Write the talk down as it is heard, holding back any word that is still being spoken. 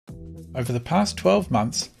Over the past 12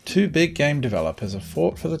 months, two big game developers have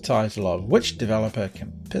fought for the title of which developer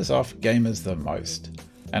can piss off gamers the most.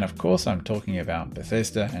 And of course I'm talking about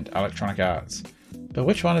Bethesda and Electronic Arts. But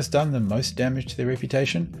which one has done the most damage to their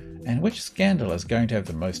reputation? And which scandal is going to have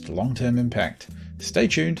the most long-term impact? Stay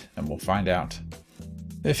tuned and we'll find out.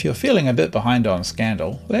 If you're feeling a bit behind on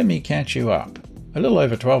Scandal, let me catch you up. A little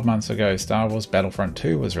over 12 months ago, Star Wars Battlefront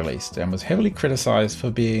 2 was released and was heavily criticised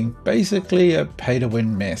for being basically a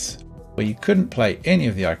pay-to-win mess, where you couldn't play any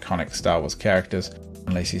of the iconic Star Wars characters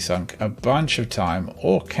unless you sunk a bunch of time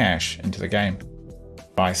or cash into the game.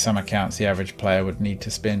 By some accounts, the average player would need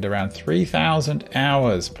to spend around 3,000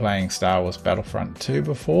 hours playing Star Wars Battlefront 2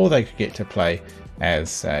 before they could get to play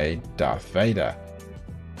as, say, Darth Vader.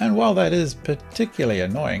 And while that is particularly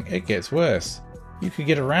annoying, it gets worse. You could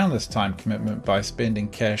get around this time commitment by spending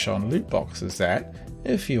cash on loot boxes that,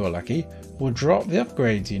 if you were lucky, would drop the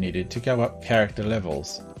upgrades you needed to go up character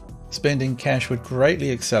levels. Spending cash would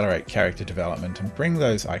greatly accelerate character development and bring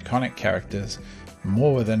those iconic characters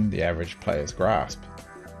more within the average player's grasp.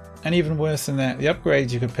 And even worse than that, the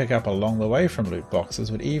upgrades you could pick up along the way from loot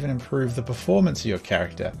boxes would even improve the performance of your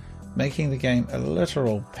character, making the game a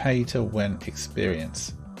literal pay-to-win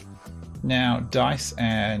experience. Now, DICE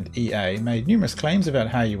and EA made numerous claims about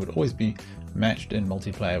how you would always be matched in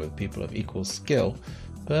multiplayer with people of equal skill,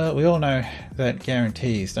 but we all know that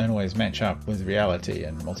guarantees don't always match up with reality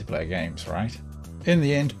in multiplayer games, right? In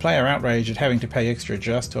the end, player outrage at having to pay extra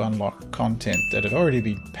just to unlock content that had already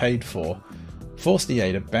been paid for forced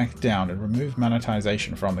EA to back down and remove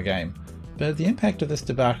monetization from the game. But the impact of this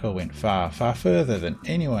debacle went far, far further than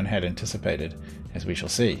anyone had anticipated, as we shall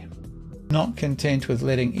see. Not content with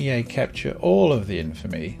letting EA capture all of the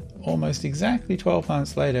infamy, almost exactly 12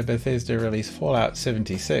 months later Bethesda released Fallout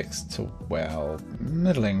 76 to, well,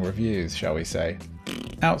 middling reviews, shall we say.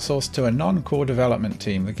 Outsourced to a non-core development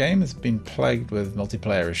team, the game has been plagued with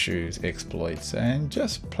multiplayer issues, exploits, and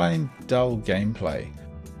just plain dull gameplay.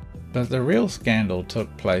 But the real scandal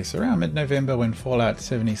took place around mid-November when Fallout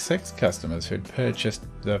 76 customers who'd purchased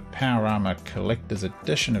the Power Armor Collector's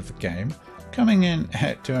Edition of the game, coming in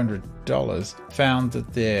at $200, found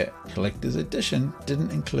that their Collector's Edition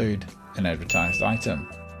didn't include an advertised item.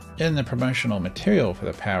 In the promotional material for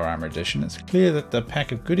the Power Armor Edition, it's clear that the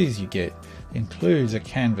pack of goodies you get includes a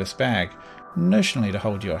canvas bag, notionally to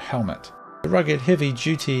hold your helmet. The rugged,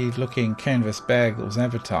 heavy-duty looking canvas bag that was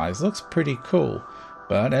advertised looks pretty cool,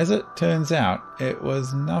 but as it turns out, it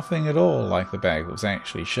was nothing at all like the bag that was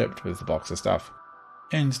actually shipped with the box of stuff.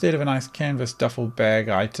 Instead of a nice canvas duffel bag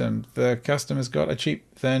item, the customers got a cheap,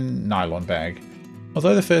 thin nylon bag.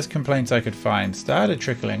 Although the first complaints I could find started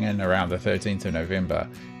trickling in around the 13th of November,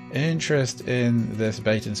 interest in this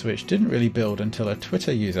bait and switch didn't really build until a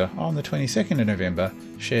Twitter user on the 22nd of November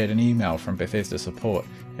shared an email from Bethesda support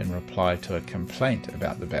in reply to a complaint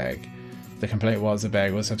about the bag. The complaint was the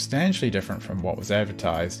bag was substantially different from what was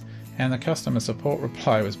advertised, and the customer support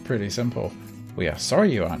reply was pretty simple. "We are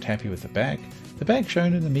sorry you aren't happy with the bag. The bag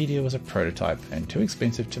shown in the media was a prototype and too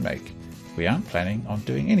expensive to make. We aren't planning on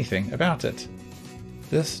doing anything about it."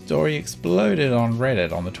 This story exploded on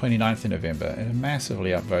Reddit on the 29th of November in a massively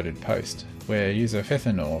upvoted post, where user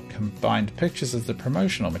Fethanor combined pictures of the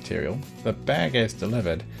promotional material, the bag as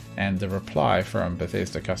delivered, and the reply from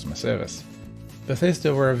Bethesda customer service.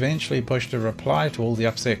 Bethesda were eventually pushed to reply to all the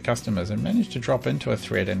upset customers and managed to drop into a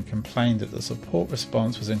thread and complain that the support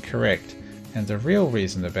response was incorrect, and the real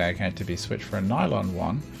reason the bag had to be switched for a nylon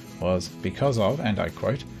one was because of, and I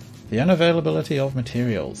quote, "the unavailability of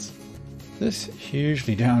materials." This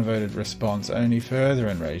hugely downvoted response only further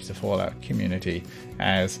enraged the Fallout community,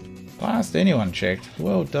 as, last anyone checked, the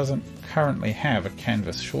world doesn't currently have a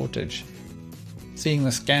canvas shortage. Seeing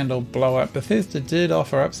the scandal blow up, Bethesda did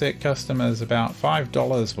offer upset customers about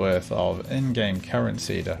 $5 worth of in-game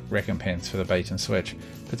currency to recompense for the bait and switch,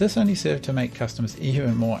 but this only served to make customers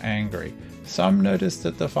even more angry. Some noticed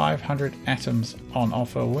that the 500 atoms on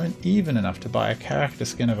offer weren't even enough to buy a character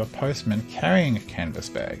skin of a postman carrying a canvas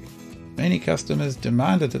bag. Many customers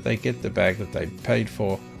demanded that they get the bag that they paid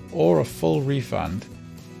for, or a full refund.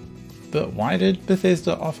 But why did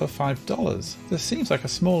Bethesda offer $5? This seems like a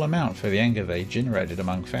small amount for the anger they generated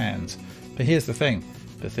among fans. But here's the thing,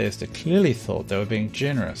 Bethesda clearly thought they were being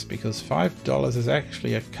generous, because $5 is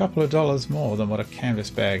actually a couple of dollars more than what a canvas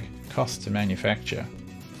bag costs to manufacture.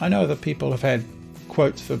 I know that people have had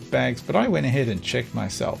quotes for bags, but I went ahead and checked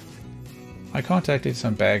myself. I contacted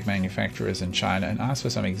some bag manufacturers in China and asked for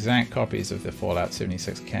some exact copies of the Fallout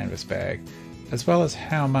 76 canvas bag, as well as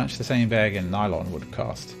how much the same bag in nylon would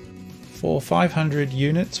cost. For 500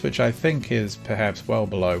 units, which I think is perhaps well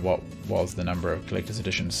below what was the number of collector's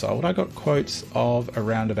editions sold, I got quotes of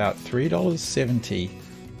around about $3.70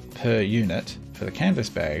 per unit for the canvas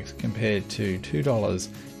bags compared to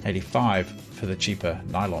 $2.85 for the cheaper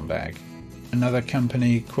nylon bag. Another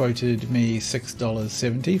company quoted me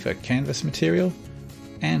 $6.70 for canvas material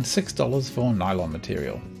and $6 for nylon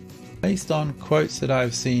material. Based on quotes that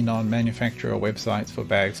I've seen on manufacturer websites for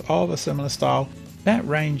bags of a similar style, that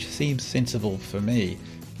range seems sensible for me.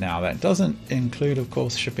 Now that doesn't include, of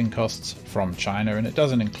course, shipping costs from China, and it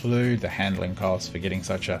doesn't include the handling costs for getting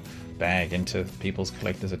such a bag into people's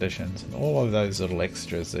collector's editions and all of those little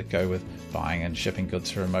extras that go with buying and shipping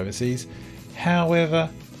goods from overseas. However,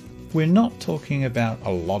 we're not talking about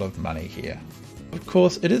a lot of money here. Of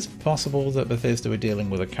course, it is possible that Bethesda were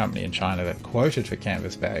dealing with a company in China that quoted for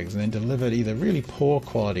canvas bags and then delivered either really poor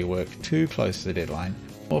quality work too close to the deadline,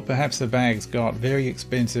 or perhaps the bags got very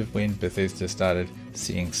expensive when Bethesda started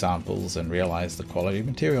seeing samples and realized the quality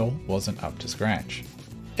material wasn't up to scratch.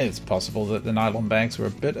 It's possible that the nylon bags were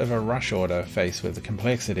a bit of a rush order faced with the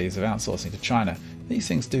complexities of outsourcing to China. These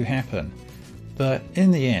things do happen. But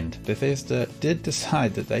in the end, Bethesda did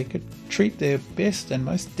decide that they could treat their best and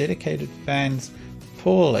most dedicated fans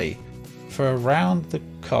poorly for around the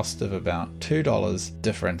cost of about $2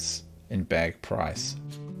 difference in bag price.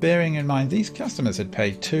 Bearing in mind these customers had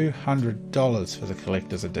paid $200 for the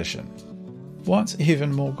collector's edition. What's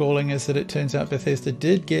even more galling is that it turns out Bethesda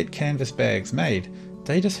did get canvas bags made.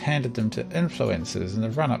 They just handed them to influencers in the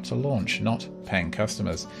run-up to launch, not paying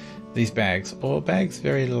customers. These bags, or bags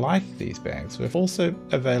very like these bags, were also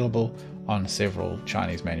available on several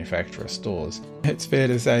Chinese manufacturer stores. It's fair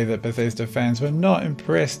to say that Bethesda fans were not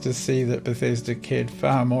impressed to see that Bethesda cared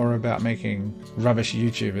far more about making rubbish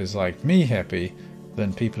YouTubers like me happy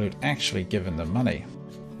than people who'd actually given them money.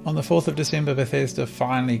 On the 4th of December, Bethesda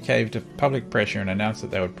finally caved to public pressure and announced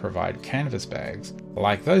that they would provide canvas bags,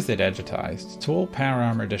 like those they'd advertised, to all Power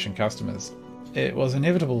Armor Edition customers. It was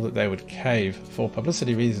inevitable that they would cave for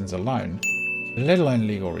publicity reasons alone, let alone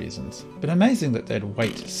legal reasons, but amazing that they'd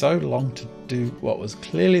wait so long to do what was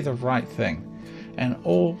clearly the right thing, and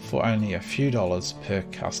all for only a few dollars per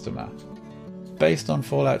customer. Based on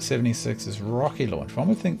Fallout 76's rocky launch, one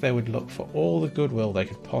would think they would look for all the goodwill they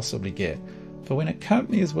could possibly get, but when a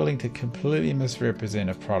company is willing to completely misrepresent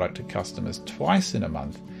a product to customers twice in a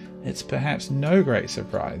month, it's perhaps no great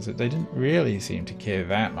surprise that they didn't really seem to care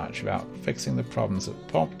that much about fixing the problems that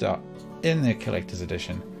popped up in their collector's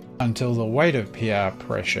edition until the weight of PR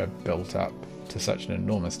pressure built up to such an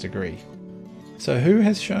enormous degree. So who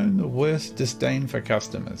has shown the worst disdain for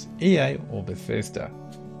customers, EA or Bethesda?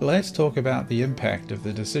 Let's talk about the impact of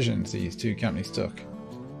the decisions these two companies took.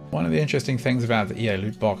 One of the interesting things about the EA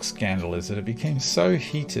lootbox scandal is that it became so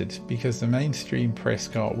heated because the mainstream press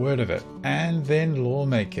got word of it, and then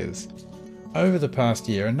lawmakers. Over the past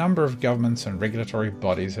year, a number of governments and regulatory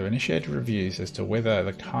bodies have initiated reviews as to whether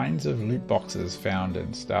the kinds of loot boxes found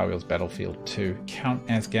in Star Wars Battlefront 2 count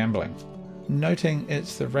as gambling. Noting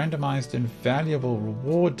it's the randomized and valuable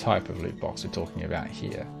reward type of loot box we're talking about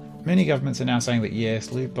here. Many governments are now saying that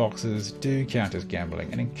yes, loot boxes do count as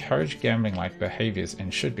gambling and encourage gambling-like behaviours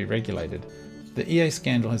and should be regulated. The EA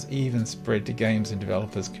scandal has even spread to games and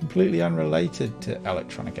developers completely unrelated to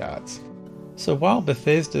Electronic Arts. So while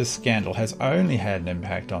Bethesda's scandal has only had an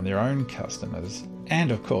impact on their own customers,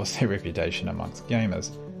 and of course their reputation amongst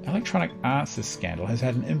gamers, Electronic Arts' scandal has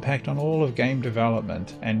had an impact on all of game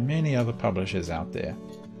development and many other publishers out there.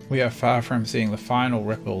 We are far from seeing the final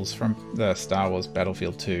ripples from the Star Wars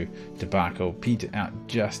Battlefront 2 debacle peter out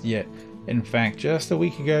just yet. In fact, just a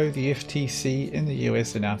week ago, the FTC in the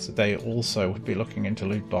US announced that they also would be looking into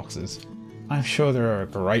loot boxes. I'm sure there are a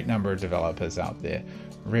great number of developers out there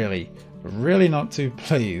really not too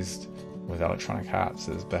pleased with Electronic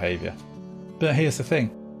Arts' behaviour. But here's the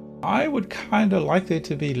thing, I would kinda like there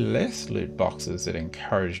to be less loot boxes that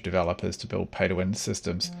encourage developers to build pay-to-win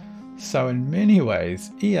systems. So in many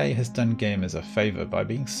ways, EA has done gamers a favour by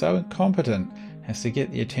being so incompetent as to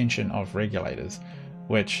get the attention of regulators,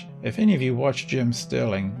 which, if any of you watch Jim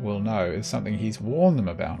Sterling will know, is something he's warned them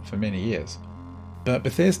about for many years. But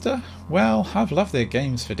Bethesda? Well, I've loved their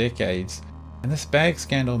games for decades, and this bag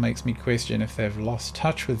scandal makes me question if they've lost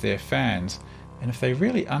touch with their fans, and if they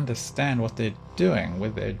really understand what they're doing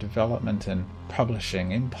with their development and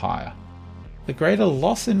publishing empire. The greater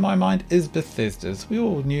loss in my mind is Bethesda's. We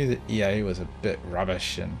all knew that EA was a bit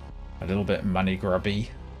rubbish and a little bit money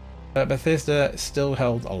grubby, but Bethesda still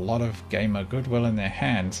held a lot of gamer goodwill in their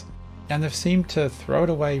hands, and they've seemed to throw it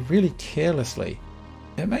away really carelessly.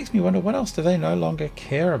 It makes me wonder, what else do they no longer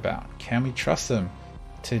care about? Can we trust them?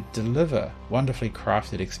 to deliver wonderfully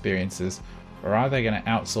crafted experiences, or are they going to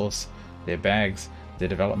outsource their bags, their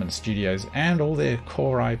development studios, and all their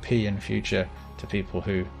core IP in future to people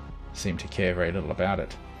who seem to care very little about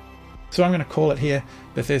it? So I'm going to call it here.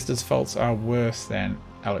 Bethesda's faults are worse than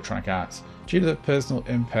Electronic Arts, due to the personal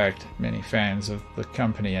impact many fans of the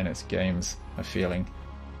company and its games are feeling.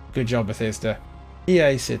 Good job, Bethesda.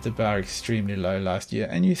 EA set the bar extremely low last year,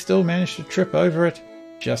 and you still managed to trip over it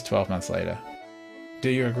just 12 months later. Do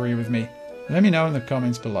you agree with me? Let me know in the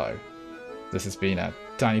comments below. This has been a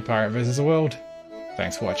TinyPirate vs. the World.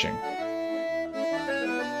 Thanks for watching.